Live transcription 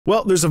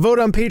Well, there's a vote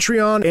on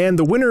Patreon, and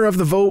the winner of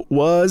the vote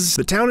was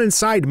The Town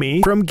Inside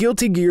Me from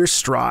Guilty Gear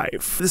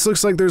Strive. This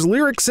looks like there's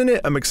lyrics in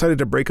it. I'm excited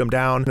to break them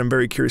down, and I'm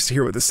very curious to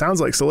hear what this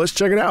sounds like, so let's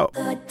check it out.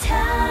 The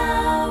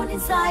town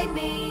inside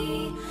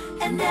me,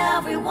 and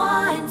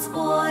everyone's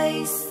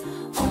voice.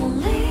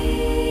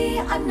 Only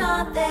I'm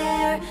not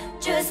there,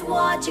 just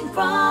watching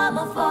from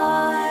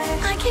afar.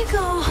 I can't go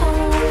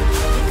home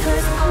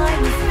because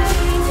I'm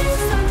afraid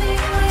something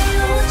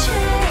will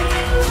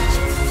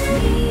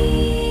change.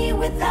 Me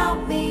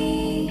without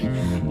me,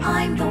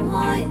 I'm the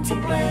one to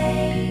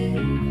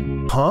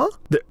blame. Huh?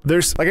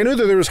 There's, like, I knew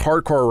that there was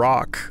hardcore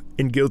rock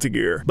in Guilty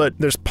Gear, but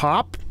there's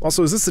pop?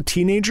 Also, is this a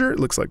teenager? It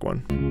looks like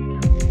one.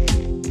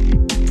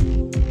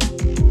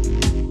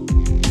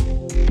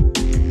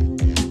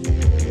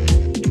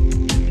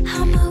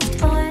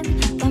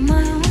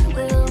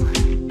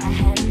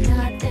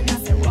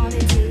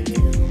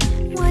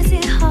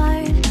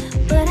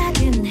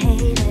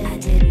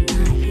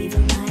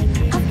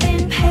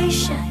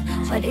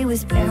 It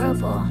was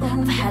bearable.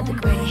 I've had the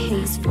gray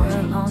haze for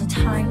a long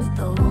time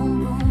though.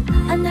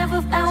 I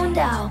never found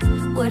out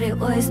what it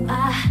was.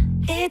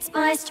 It's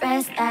my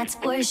stress, that's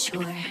for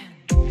sure.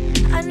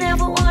 I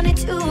never wanted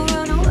to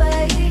run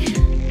away.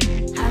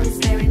 I was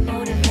very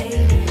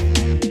motivated.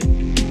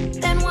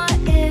 Then what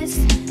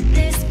is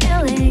this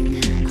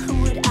feeling?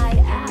 Who would I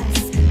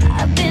ask?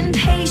 I've been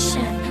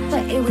patient,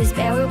 but it was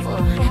bearable.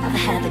 I've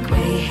had the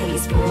gray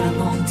haze for a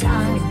long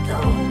time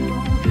though.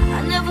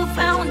 I never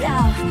found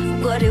out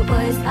what it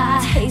was. I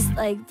taste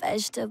like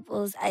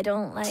vegetables I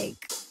don't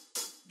like.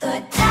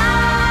 The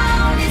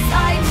town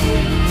inside me,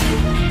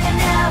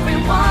 and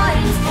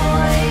everyone's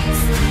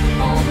voice.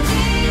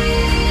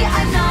 Only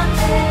I'm not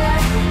there,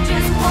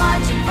 just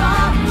watching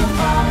from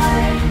afar.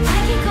 I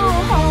can't go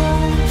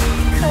home,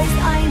 cause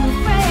I'm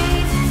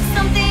afraid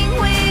something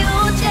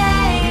will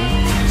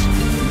change.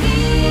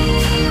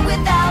 Me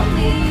without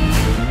me,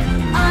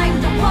 I'm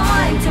the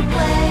one to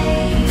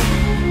blame.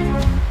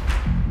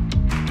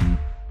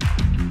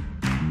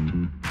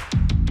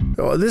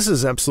 Oh, this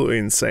is absolutely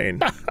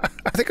insane.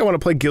 I think I want to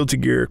play Guilty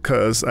Gear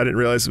because I didn't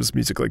realize it was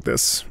music like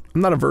this.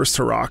 I'm not averse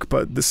to rock,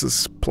 but this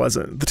is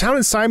pleasant. The town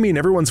inside me and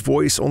everyone's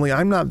voice, only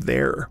I'm not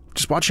there,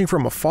 just watching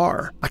from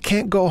afar. I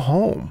can't go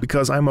home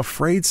because I'm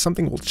afraid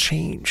something will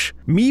change.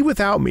 Me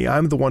without me,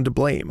 I'm the one to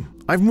blame.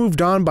 I've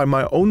moved on by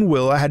my own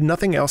will. I had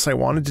nothing else I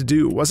wanted to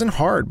do. It wasn't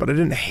hard, but I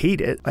didn't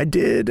hate it. I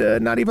did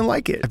not even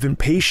like it. I've been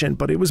patient,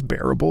 but it was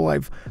bearable.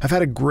 I've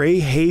had a gray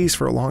haze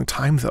for a long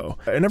time though.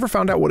 I never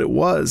found out what it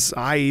was.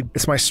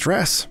 It's my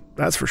stress.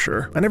 That's for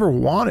sure. I never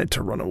wanted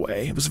to run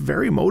away. I was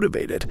very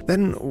motivated.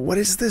 Then what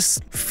is this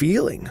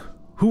feeling?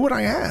 Who would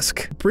I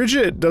ask?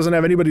 Bridget doesn't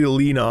have anybody to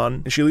lean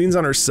on. She leans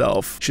on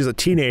herself. She's a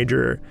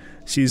teenager.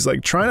 She's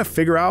like trying to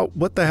figure out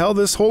what the hell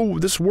this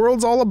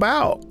world's all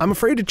about. I'm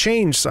afraid to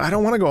change, so I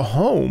don't want to go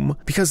home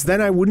because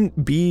then I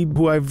wouldn't be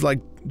who I've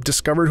like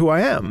discovered who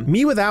I am.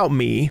 Me without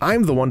me,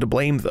 I'm the one to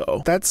blame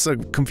though. That's a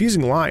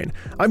confusing line.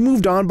 I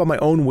moved on by my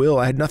own will.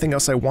 I had nothing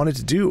else I wanted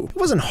to do. It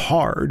wasn't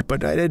hard,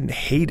 but I didn't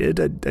hate it.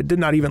 I did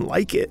not even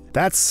like it.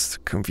 That's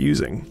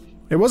confusing.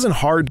 It wasn't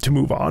hard to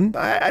move on.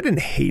 I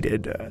didn't hate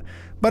it,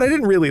 but I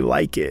didn't really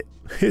like it.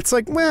 It's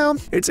like, well,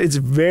 it's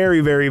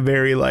very, very,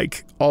 very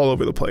like all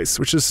over the place,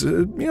 which is,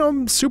 you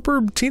know,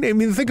 super teenage. I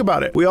mean, think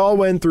about it. We all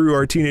went through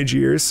our teenage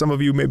years. Some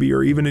of you maybe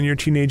are even in your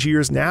teenage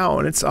years now,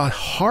 and it's a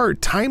hard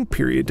time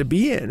period to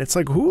be in. It's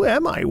like, who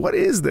am I? What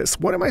is this?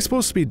 What am I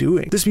supposed to be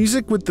doing? This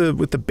music with the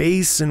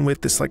bass and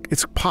with this, like,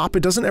 it's pop.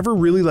 It doesn't ever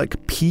really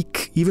like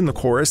peak, even the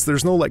chorus.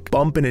 There's no like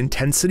bump in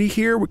intensity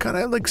here. We kind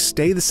of like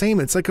stay the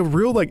same. It's like a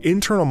real like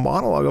internal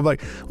monologue of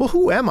like, well,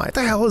 who am I? What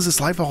the hell is this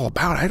life all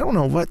about? I don't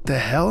know what the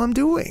hell I'm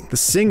doing.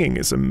 The singing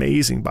is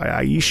amazing by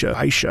Aisha.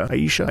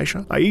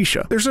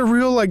 There's a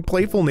real like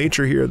playful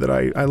nature here that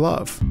I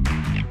love.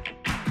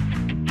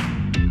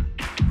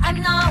 I'm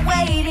not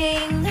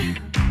waiting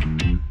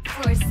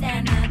for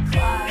Santa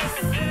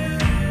Claus.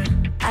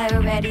 I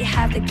already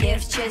have the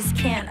gift, just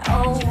can't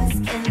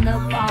open the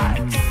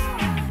box.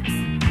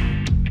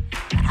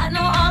 I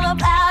know all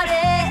about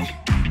it,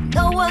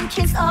 no one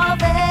can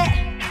solve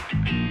it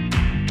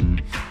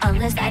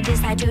unless I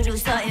decide to do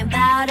something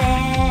about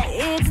it.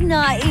 It's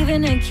not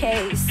even a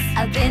case.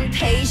 I've been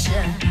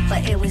patient,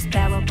 but it was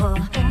bearable.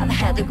 I've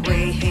had the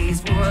gray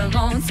haze for a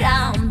long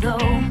time though.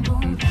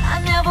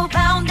 I never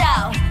found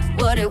out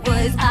what it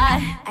was. I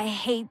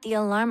hate the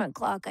alarm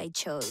clock I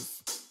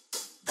chose.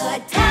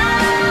 The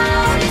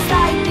town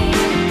inside me,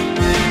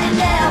 and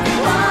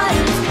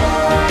everyone's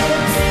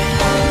voice.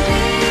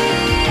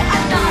 Only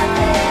I'm not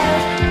there,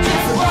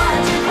 just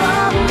watching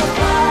from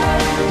afar.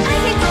 I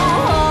can go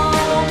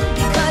home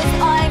because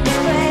I'm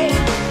afraid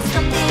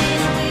something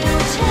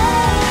will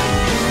change.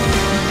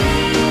 Me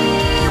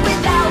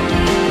without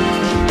me,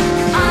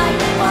 I'm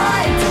the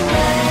one to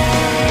blame.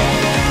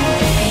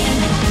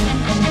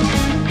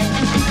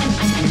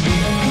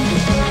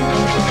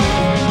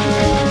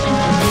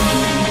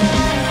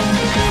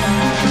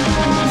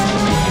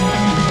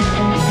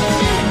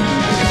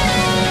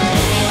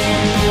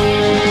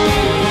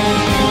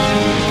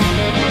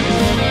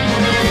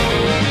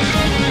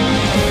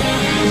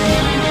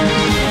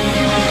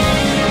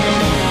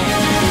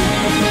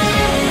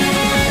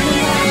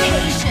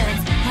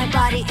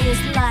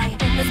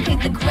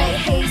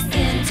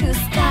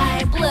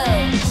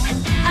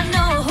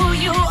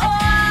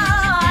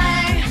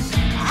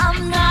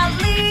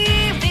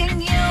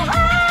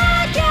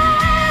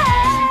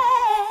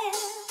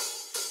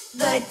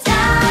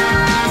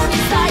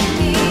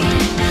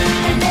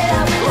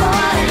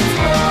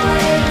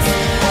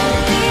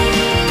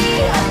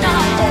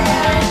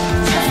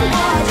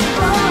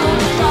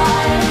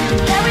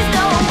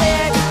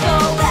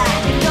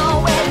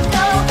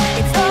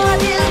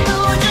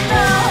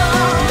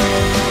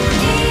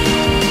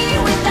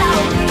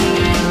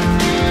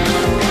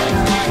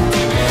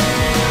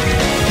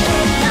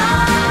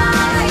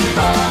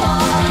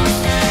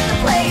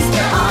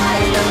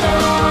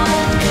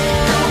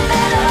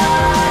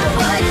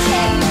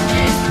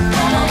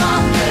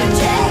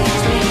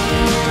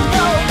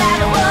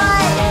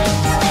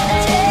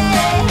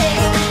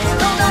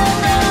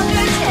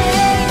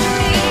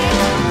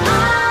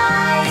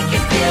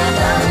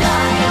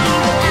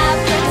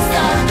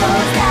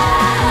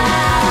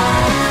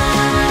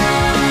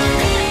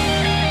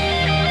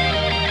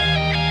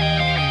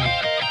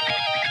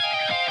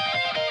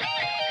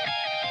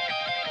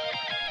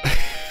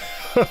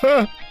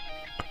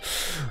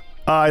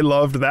 I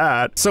loved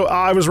that. So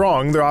I was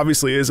wrong. There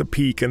obviously is a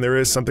peak and there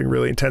is something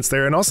really intense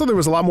there. And also there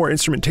was a lot more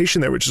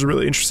instrumentation there, which is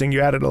really interesting.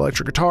 You added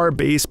electric guitar,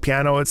 bass,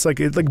 piano. It's like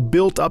it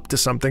built up to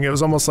something. It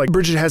was almost like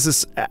Bridget has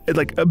this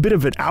like a bit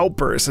of an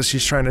outburst as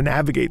she's trying to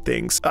navigate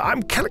things.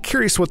 I'm kind of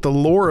curious what the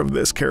lore of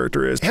this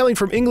character is. Hailing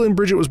from England,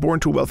 Bridget was born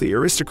to a wealthy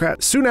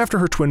aristocrat soon after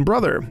her twin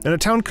brother, in a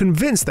town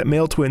convinced that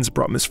male twins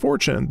brought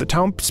misfortune. The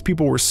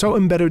townspeople were so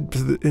embedded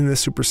in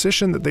this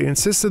superstition that they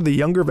insisted the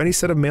younger of any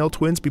set of male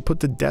twins be put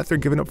to death or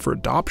given up for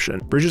adoption.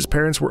 Bridget's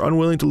parents were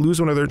unwilling to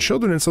lose one of their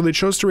children, and so they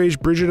chose to raise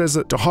Bridget as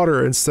a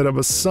daughter instead of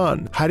a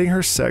son, hiding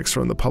her sex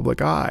from the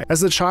public eye.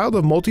 As the child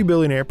of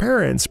multi-billionaire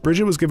parents,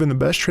 Bridget was given the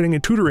best training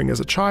and tutoring as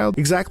a child,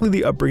 exactly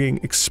the upbringing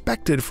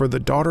expected for the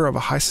daughter of a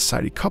high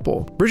society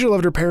couple. Bridget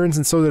loved her parents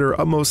and so did her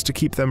utmost to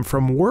keep them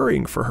from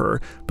worrying for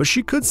her, but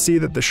she could see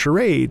that the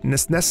charade,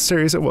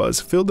 necessary as it was,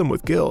 filled them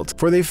with guilt,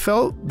 for they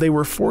felt they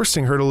were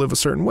forcing her to live a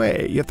certain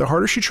way, yet the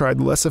harder she tried,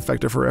 the less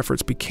effective her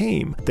efforts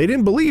became. They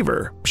didn't believe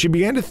her. She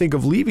began to think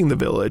of leaving the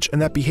village, and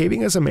that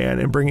behaving as a man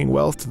and bringing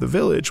wealth to the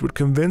village would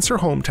convince her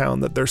hometown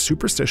that their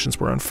superstitions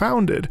were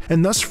unfounded,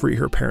 and thus free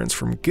her parents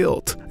from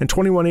guilt. In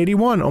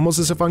 2181, almost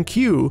as if on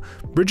cue,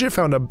 Bridget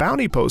found a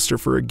bounty poster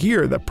for a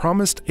gear that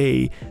promised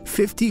a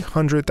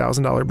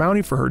 $100,000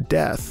 bounty for her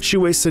death. She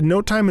wasted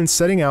no time in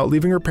setting out,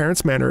 leaving her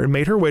parents' manor, and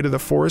made her way to the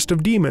Forest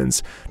of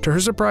Demons. To her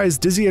surprise,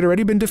 Dizzy had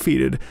already been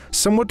defeated.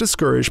 Somewhat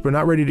discouraged but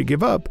not ready to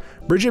give up,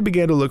 Bridget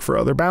began to look for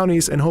other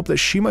bounties and hoped that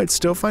she might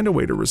still find a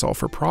way to resolve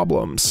her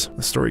problems.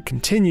 The story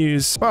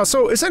continues. Wow,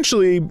 so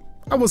essentially,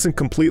 I wasn't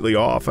completely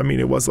off. I mean,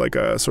 it was like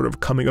a sort of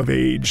coming of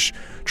age,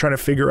 trying to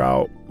figure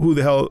out who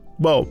the hell,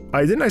 well,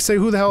 didn't I say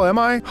who the hell am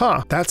I?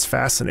 Huh, that's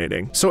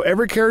fascinating. So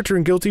every character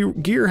in Guilty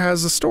Gear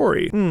has a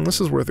story.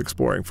 This is worth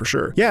exploring for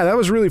sure. Yeah, that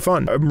was really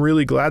fun. I'm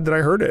really glad that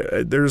I heard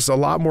it. There's a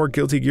lot more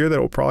Guilty Gear that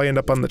will probably end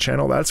up on the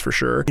channel, that's for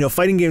sure. You know,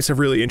 fighting games have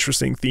really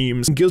interesting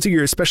themes. Guilty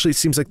Gear especially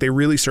seems like they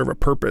really serve a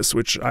purpose,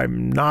 which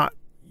I'm not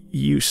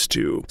used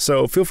to.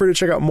 So feel free to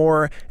check out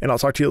more, and I'll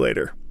talk to you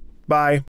later. Bye.